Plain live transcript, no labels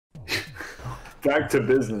Back to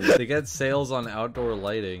business. They got sales on outdoor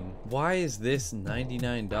lighting. Why is this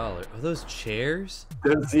 $99? Are those chairs?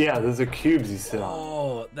 Yeah, those are cubes you sit on.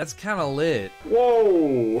 Oh, that's kind of lit.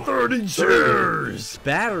 Whoa! 30 chairs!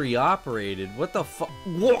 Battery operated. What the fuck?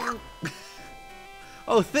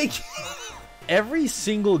 Oh, thank you. Every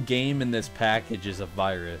single game in this package is a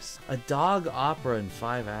virus. A dog opera in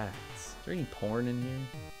 5 acts. Is there any porn in here?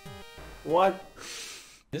 What?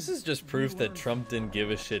 This is just proof that Trump didn't give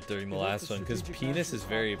a shit during the last one, because penis is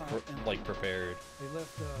very, prepared.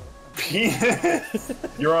 Penis?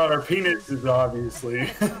 Your Honor, penis is obviously.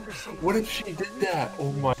 What if she did that?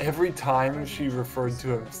 Oh my. Every time she referred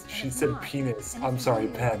to him, she said penis. I'm sorry,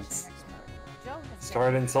 Pence.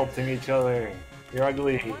 Start insulting each other. You're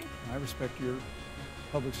ugly. I respect your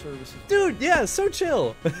public services. Dude, yeah, so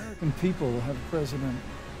chill. American people have a president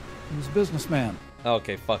who's a businessman.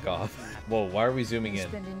 Okay, fuck off. Whoa, why are we zooming in?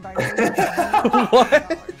 What?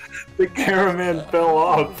 The cameraman fell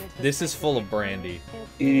off. This is full of brandy.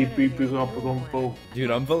 Dude, I'm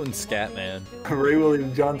voting Scatman. Ray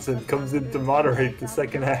William Johnson comes in to moderate the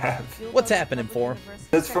second half. What's happening for?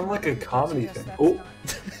 That's from like a comedy thing. Oh.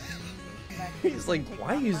 He's like,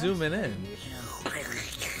 why are you zooming in?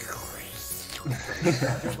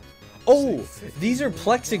 Oh, these are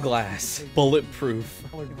plexiglass. Bulletproof.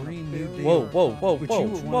 Whoa, whoa, whoa, whoa,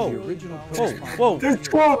 whoa. Whoa, whoa. There's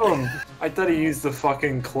 2 of them! I thought he used the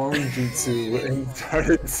fucking clone jutsu and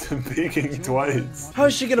started speaking twice. How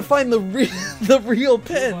is she gonna find the real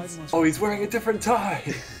pins? Oh, he's wearing a different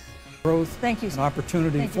tie. Growth, thank you, an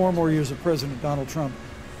opportunity, 4 more years of President Donald Trump.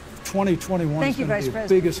 2021 is going to be the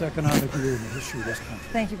biggest economic year in the history of this country.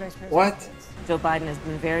 Thank you, Vice President. What? Joe Biden has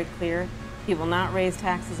been very clear. He will not raise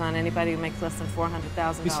taxes on anybody who makes less than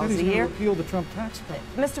 $400,000 He said he's a year. going to repeal the Trump tax cut.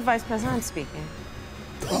 Mr. Vice President, I'm speaking.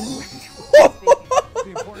 The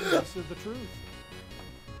important is the truth.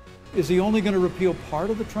 Is he only going to repeal part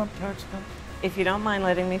of the Trump tax cut? If you don't mind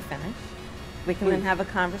letting me finish, we can then have a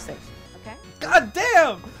conversation, okay? God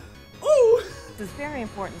damn! Ooh! This is very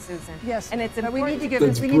important, Susan. Yes, and it's but important. we need to give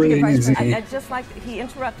That's Vice President. I'd just like he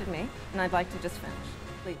interrupted me, and I'd like to just finish,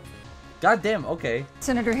 please. God damn, okay.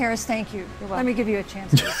 Senator Harris, thank you. Let me give you a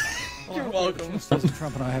chance. You're welcome. President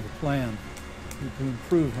Trump and I have a plan to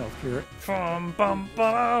improve health care.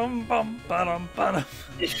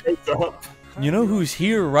 He shows up. You know who's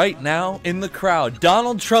here right now in the crowd?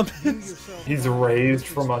 Donald Trump is. He's raised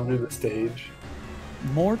from under the stage.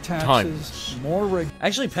 More taxes, more regulation.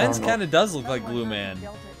 Actually, Pence kind of does look like Glue Man.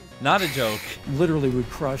 Not a joke. Literally would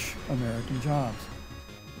crush American jobs.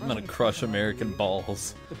 I'm gonna crush American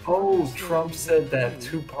balls. Oh, Trump said that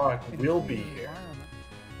Tupac will be here.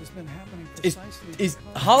 Is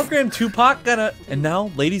hologram Tupac gonna? And now,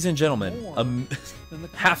 ladies and gentlemen, a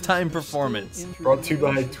halftime performance. Brought to you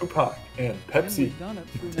by Tupac and Pepsi. Done it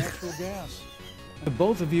through natural gas.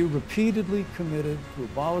 Both of you repeatedly committed to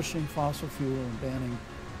abolishing fossil fuel and banning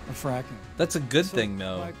fracking. That's a good thing,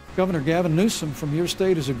 though. Governor Gavin Newsom from your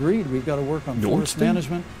state has agreed we've got to work on forest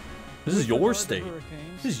management. This is your state.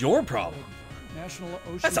 This is your problem.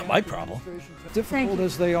 That's not my problem. Difficult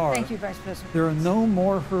as they are, Thank you, Vice President. there are no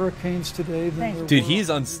more hurricanes today than there Dude, were he's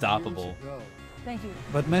 100 unstoppable. years ago. Thank you.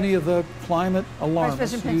 But many of the climate alarmists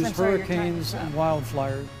President Pence, use I'm sorry, your time hurricanes is up. and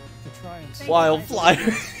wildfires to try and Wildfire.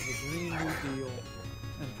 the Green New Deal.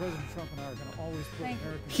 And President Trump and I are going to always put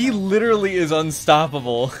American He literally is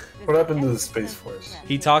unstoppable. What happened to the Space Force?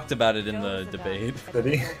 He talked about it in the debate. Did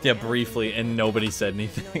he? Yeah, briefly, and nobody said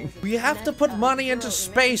anything. We have to put money into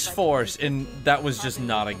Space Force, and that was just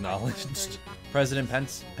not acknowledged. President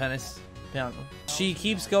Pence. She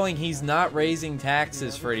keeps going, he's not raising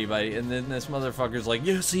taxes for anybody, and then this motherfucker's like,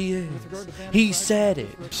 yes, he is. He said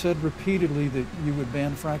it. said repeatedly that you would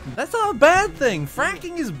ban fracking. That's not a bad thing.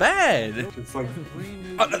 Fracking is bad. It's like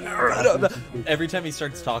Every time he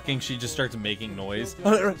starts talking, she just starts making noise.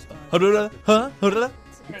 Mr.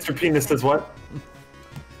 Penis does what?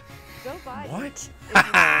 What?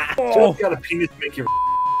 Joe's got a penis to make you.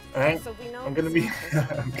 Alright? So we know I'm gonna be.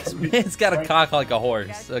 This man's got a cock like a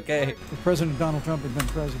horse, okay? If President Donald Trump had been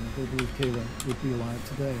president, they believe Kayla would be alive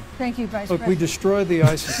today. Thank you, Vice Look, we President. destroyed the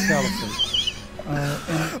ISIS caliphate.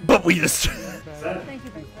 And But we just Thank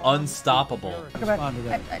you, Vice President. unstoppable. respond to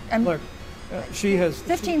that. I'm Look, she has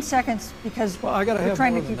 15 seconds because Well, I gotta we're have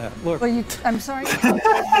trying more to than keep. that. Look. Well, I'm sorry.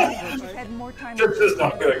 You've had more time. This is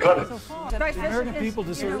not gonna cut it. So far. The American people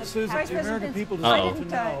deserve, Susan, Vice the American President, people Uh-oh. deserve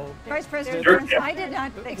to know. Vice President, You're- Pence, I did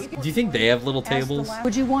not. Do you think they have little tables?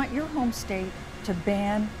 Would you want your home state to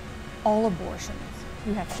ban all abortions?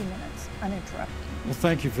 You have 2 minutes, uninterrupted. Well,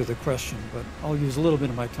 thank you for the question, but I'll use a little bit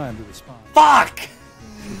of my time to respond. Fuck!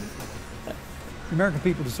 The American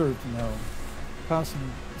people deserve to know. Costing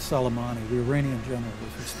Soleimani, the Iranian general,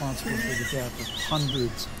 was responsible for the death of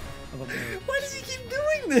hundreds of Americans. Why does he keep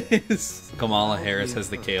doing this? Kamala Harris has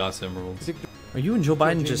the Chaos Emeralds. Are you and Joe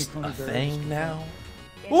Biden just a thing now?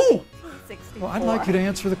 Ooh! Well, I'd like you to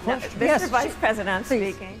answer the question. Mr. Vice President, I'm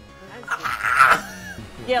speaking.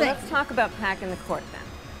 Yeah, let's talk about PAC in the court then.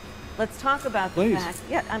 Let's talk about the PAC.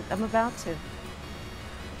 Yeah, I'm about to.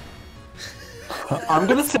 I'm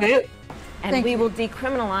gonna say it. And we will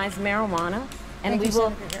decriminalize marijuana, and we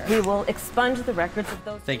will expunge the records of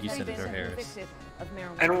those. Thank you, Senator Harris.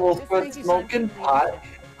 And we'll quit smoking pot,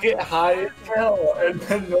 get high as hell, and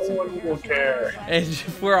then no one will care. And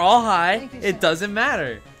if we're all high, it doesn't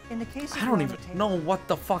matter. In the case of I don't even know what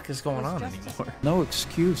the fuck is going on anymore. No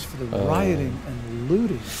excuse for the rioting and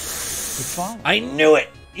looting that followed. I knew it!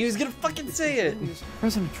 He was gonna fucking say it!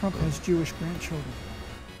 President Trump has Jewish grandchildren.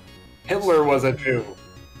 Hitler was a Jew.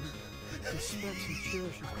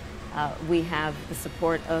 We have the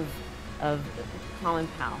support of Colin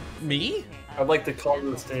Powell. Me? I'd like to call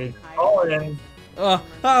to the stage. Colin,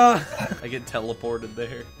 I get teleported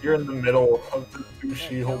there. you're in the middle of the two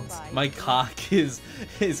shields. My cock is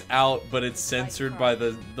out, but it's censored by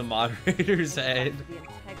the moderator's head.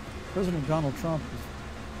 President Donald Trump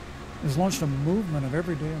has launched a movement of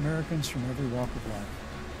everyday Americans from every walk of life.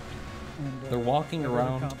 And, They're walking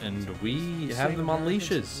around, and we have them on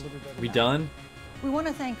leashes. We done? We want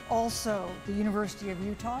to thank also the University of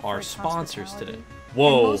Utah for Our its sponsors today. hospitality.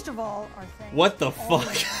 Whoa. And most of all, our thanks What the to all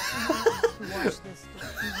fuck? who watched this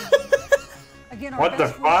Again, our What the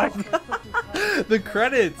best fuck? wishes to quickly close. The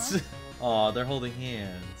credits! Aw, they're holding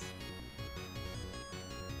hands.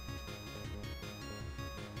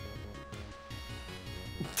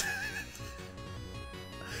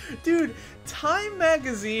 Dude, Time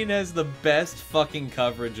Magazine has the best fucking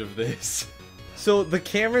coverage of this. So the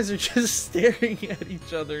cameras are just staring at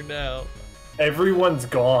each other now. Everyone's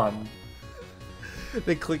gone.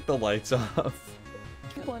 They click the lights off.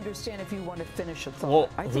 People understand if you want to finish a thought. Well,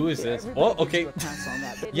 I who think is this? everybody Oh, okay. gives you a pass on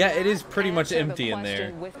that. Yeah, it is pretty much empty in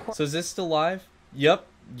there. So is this still live? Yep.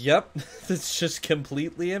 It's just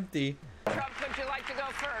completely empty. Trump, would you like to go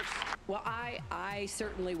first? Well, I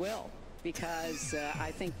certainly will, because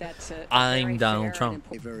I think that's a I'm very Donald fair Trump.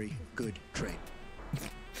 and A very good trade.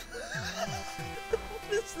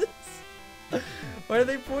 What is this? Why are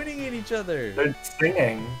they pointing at each other? They're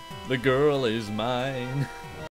singing. The girl is mine.